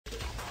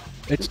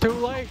It's too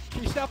late.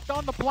 She stepped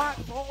on the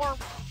platform.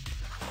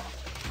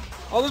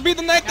 I'll just be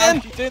the knight Now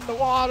then. she's in the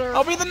water.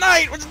 I'll be the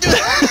knight. Let's do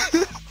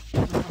it. The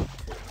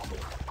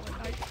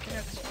knight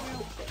can't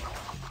swim.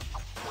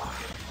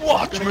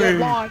 Watch Gonna me. get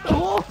launched.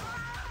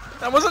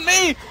 That wasn't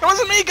me. That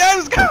wasn't me,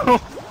 guys. Go.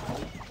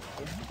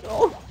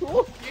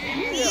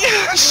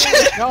 Yeah,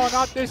 shit. No,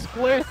 not this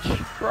glitch.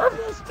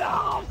 Purple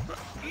stuff.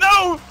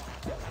 No.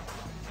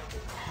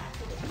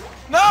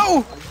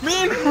 No.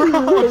 Me and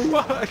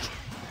Croc. Fuck.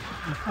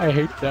 I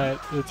hate that.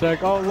 It's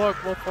like, oh look,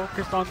 we'll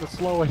focus on the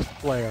slowest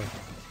player.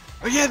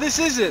 Oh yeah, this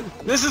is it.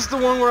 This is the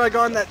one where I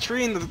got in that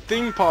tree and the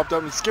thing popped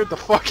up and scared the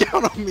fuck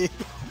out of me.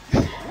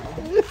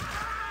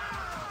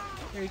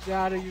 Hey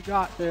Zata, you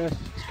got this.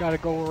 Just gotta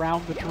go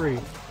around the tree.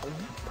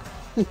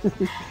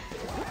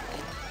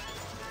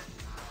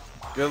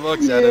 Good luck,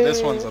 Zata. Yeah.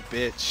 This one's a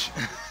bitch.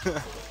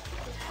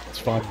 It's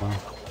fun though.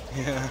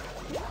 Yeah.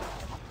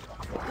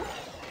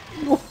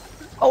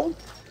 Oh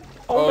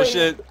Oh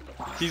shit.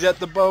 He's at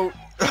the boat.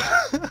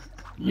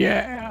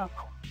 Yeah.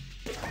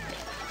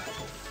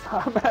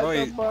 I'm at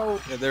the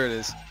boat. Yeah, there it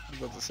is. I was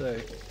about to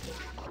say.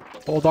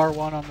 Hold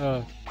R1 on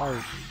the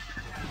heart.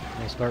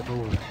 We'll start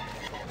moving.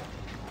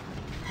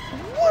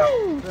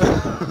 Woo!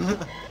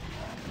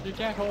 You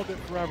can't hold it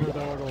forever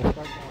though, it'll start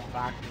going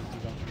backwards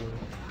eventually.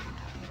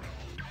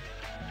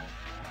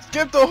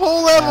 Skip the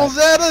whole level,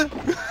 Zata!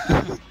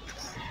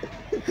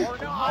 Or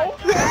not!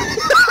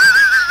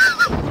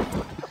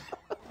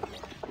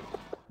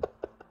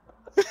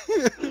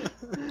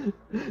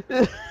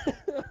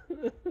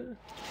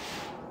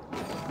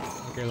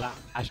 Okay,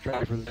 last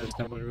try for this,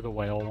 then we'll do the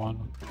whale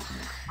one.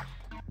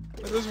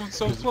 This one's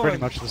so It's fun. pretty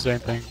much the same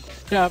thing.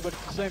 Yeah, but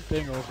it's the same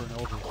thing over and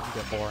over, so you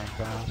get boring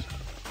fast.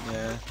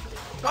 Yeah.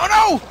 Oh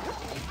no!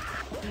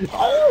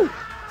 Oh!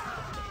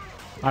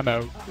 I'm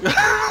out.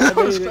 That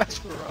was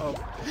fast for Rob.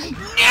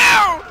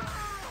 No!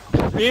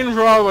 Me and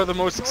Rob are the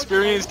most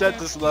experienced at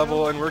this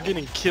level, and we're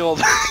getting killed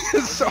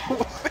so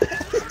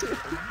fast.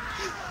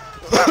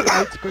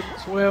 Knights couldn't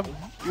swim.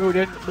 You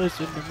didn't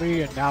listen to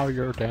me, and now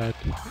you're dead.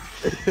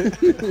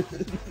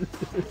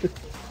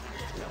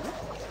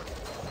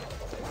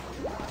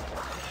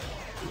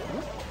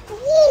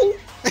 Woo!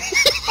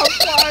 I'm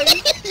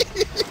flying!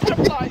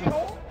 I'm flying!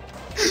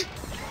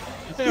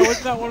 Hey,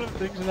 wasn't that one of the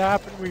things that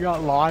happened? We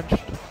got launched.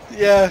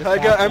 Yeah,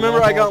 I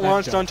remember I got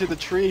launched onto the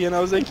tree, and I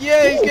was like,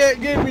 "Yay,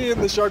 get me!"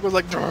 And the shark was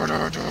like, "Dur,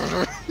 dur, dur,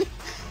 dur."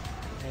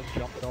 And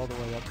jumped all the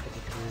way up to the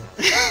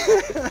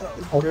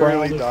tree.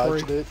 Barely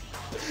dodged it.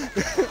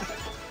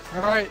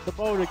 Alright, the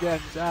boat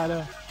again,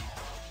 Zata.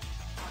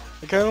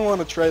 I kind of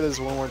want to try this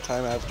one more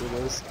time after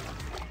this,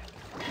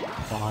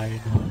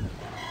 Fine.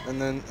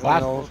 and then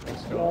Last I'll... boat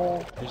was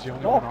go. He's the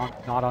only one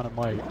not on a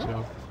mic,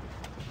 so.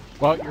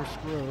 Well, you're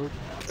screwed.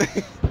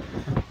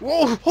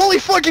 Whoa! Holy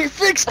fucking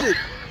fixed it!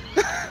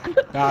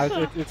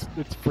 Nah, it's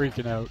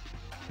freaking out.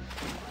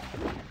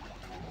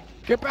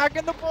 Get back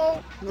in the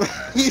boat!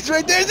 He's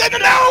right there! Zata,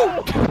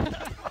 no!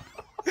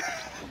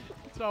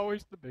 It's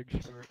always the big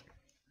short.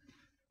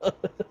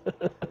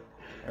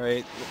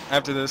 Alright,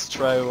 after this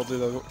try, we'll do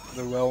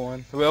the whale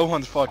one. The whale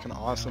one's fucking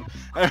awesome.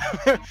 Oh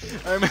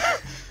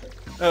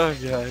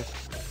god.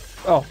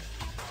 Oh.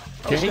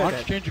 Why don't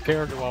you change your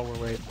character while we're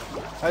waiting?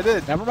 I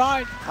did. Never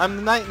mind! I'm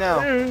the knight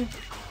now.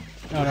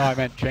 No, I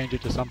meant change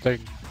it to something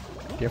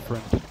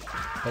different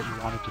that you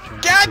wanted to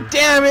change. God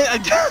damn it! I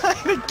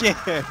died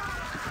again!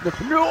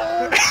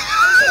 No!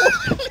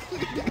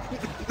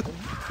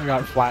 I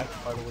got flat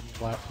by the wooden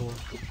platform.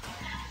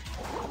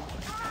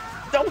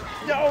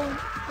 No!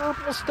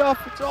 Purple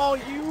stuff, it's all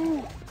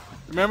you!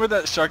 Remember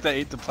that shark that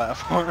ate the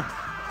platform?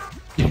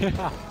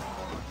 Yeah.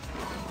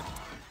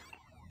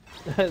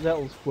 That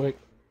was quick.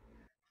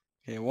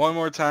 Okay, one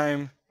more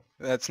time.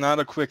 That's not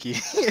a quickie.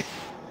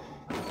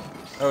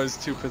 That was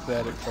too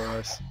pathetic for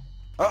us.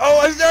 Oh,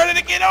 I started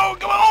again! Oh,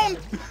 come on!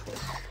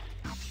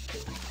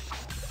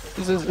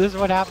 This is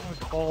what happened with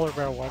the polar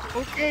bear once.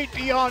 Okay,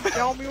 Dion,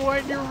 tell me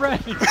when you're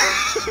ready.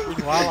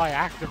 While I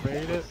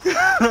activate it.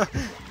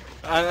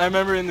 I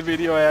remember in the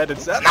video I added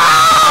sad. No!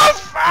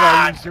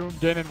 Yeah, you Fuck!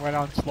 zoomed in and went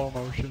on slow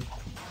motion.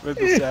 With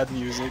the sad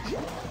music.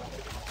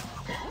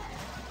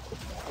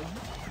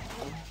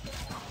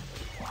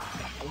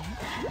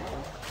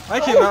 I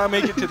cannot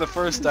make it to the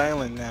first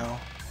island now.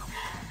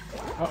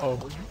 Uh-oh.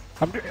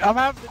 I'm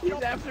having to He's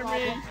jump after me!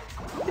 problem.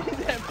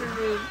 He's after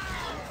me!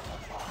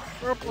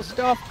 Purple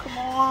stuff, come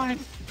on!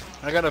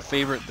 I gotta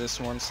favorite this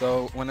one,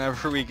 so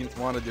whenever we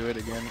want to do it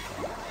again,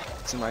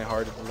 it's in my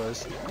heart of the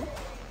list.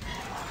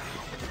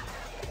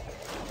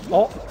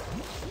 Oh!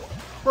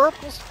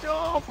 Purple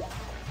stuff!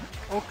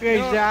 Okay,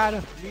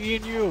 Zata, me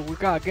and you, we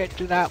gotta get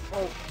to that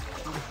boat.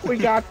 We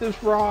got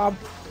this, Rob!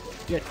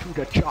 Get to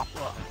the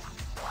chopper.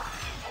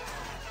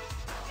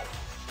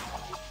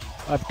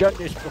 I've done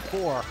this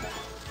before.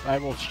 I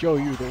will show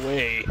you the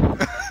way.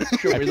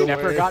 I've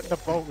never gotten the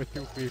boat with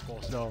two people,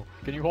 so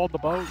can you hold the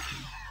boat?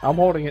 I'm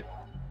holding it.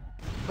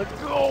 Let's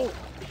go!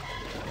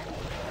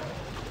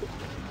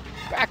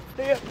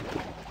 Backflip!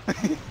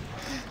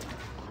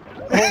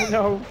 Oh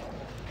no!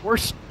 We're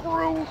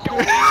screwed!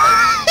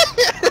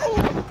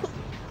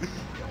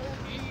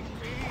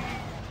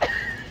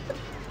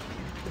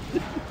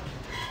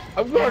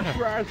 I'm gonna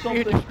try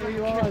something,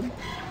 Dion.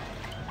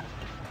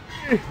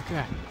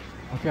 Okay.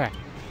 Okay.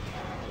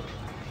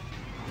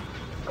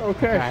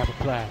 Okay. I have a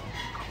plan.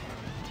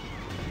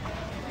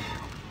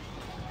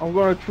 I'm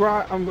gonna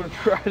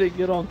try to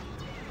get on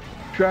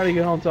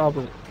top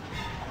of it.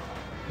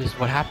 This is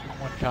what happened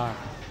one time.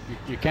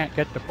 You can't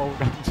get the boat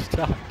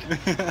unstuck.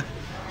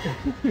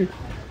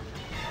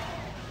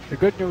 The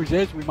good news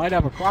is we might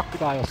have a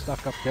crocodile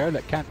stuck up there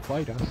that can't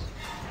fight us.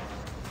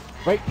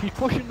 Wait, he's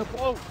pushing the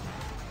boat.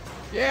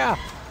 Yeah.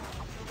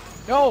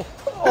 No.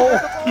 Oh.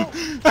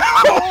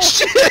 Oh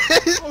shit!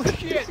 Oh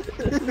shit.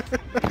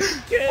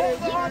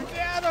 Hold on,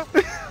 Zata.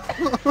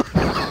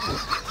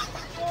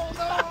 Hold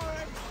on.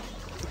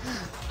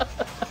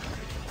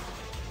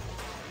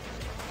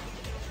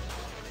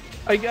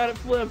 I got it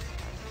flipped.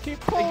 Keep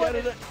pulling. I got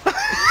it.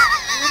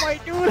 You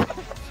might do it.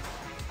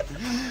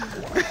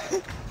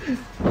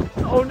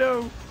 Oh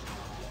no.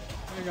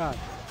 Hang on.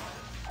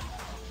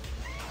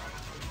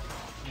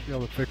 I'll be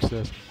able to fix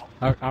this.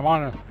 I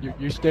wanna.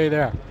 You stay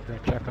there. We're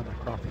gonna check on the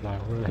crocodile.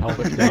 Where the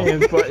hell is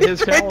Man, it? but his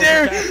tail Right is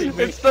there! attacking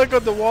me. It's stuck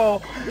on the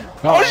wall.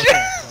 Oh shit!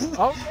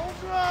 Oh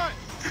god!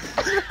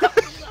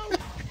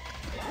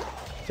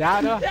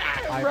 Zata,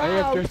 I may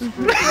have just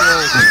screwed you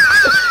over.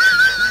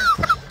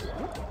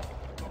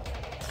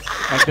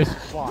 And this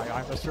is why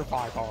I'm a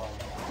survivor. Oh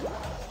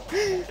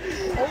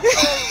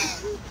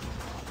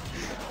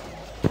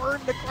no!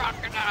 Burn the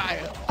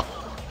crocodile!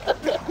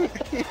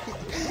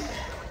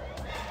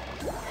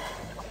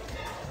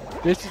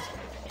 This is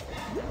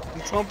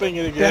It's humping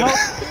it the again.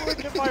 hell's doing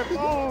to my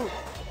boat!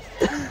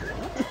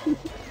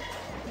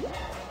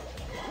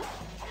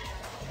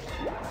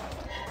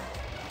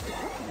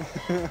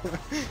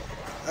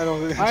 I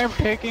don't think. I am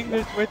taking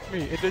this with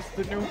me. It is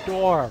the new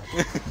door.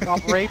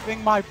 Stop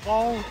raping my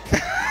boat.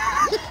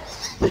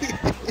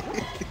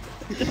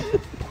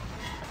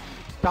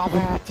 Stop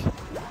it.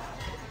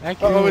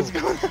 Thank you. Oh, it's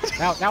going.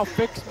 Now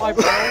fix my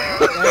boat.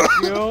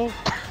 Thank you.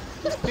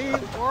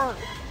 Teamwork.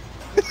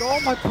 Let go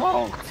of my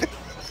boat.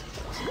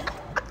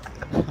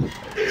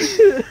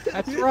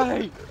 That's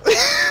right.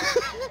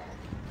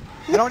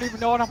 I don't even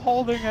know what I'm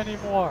holding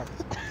anymore.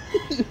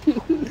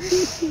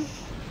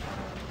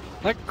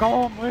 Let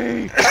go of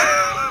me.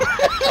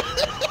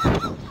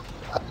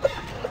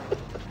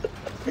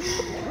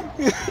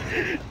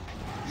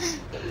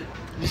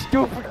 You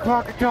stupid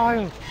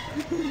crocodile.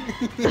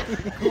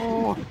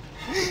 Go.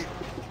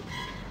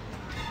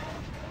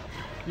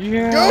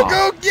 Yeah.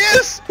 Go,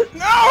 yes!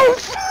 No!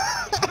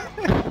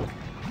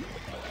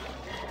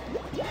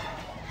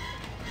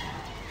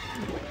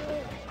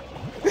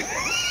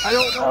 I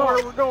don't know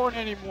where we're going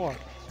anymore.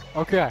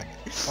 Okay.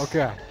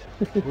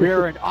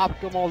 We're in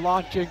optimal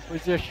launching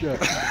position.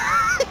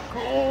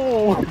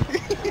 Go!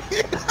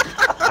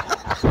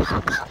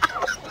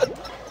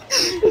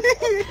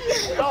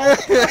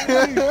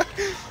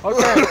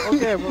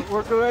 Okay,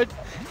 we're good.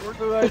 We're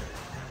good.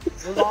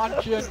 We're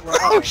launching.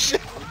 Oh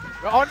shit!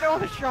 Oh no,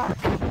 the shark!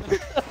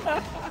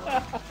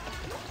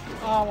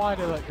 Oh, why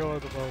did I let go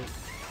of the boat?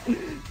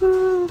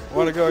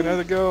 Wanna go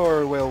another go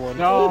or whale one?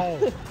 No,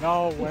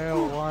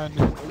 whale one.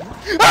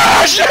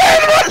 Ah shit!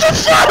 What the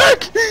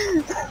fuck?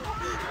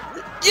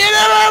 Get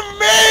out of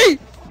me!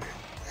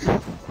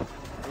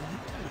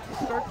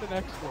 Start the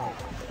next one.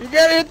 You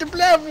gotta hit the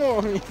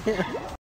platform!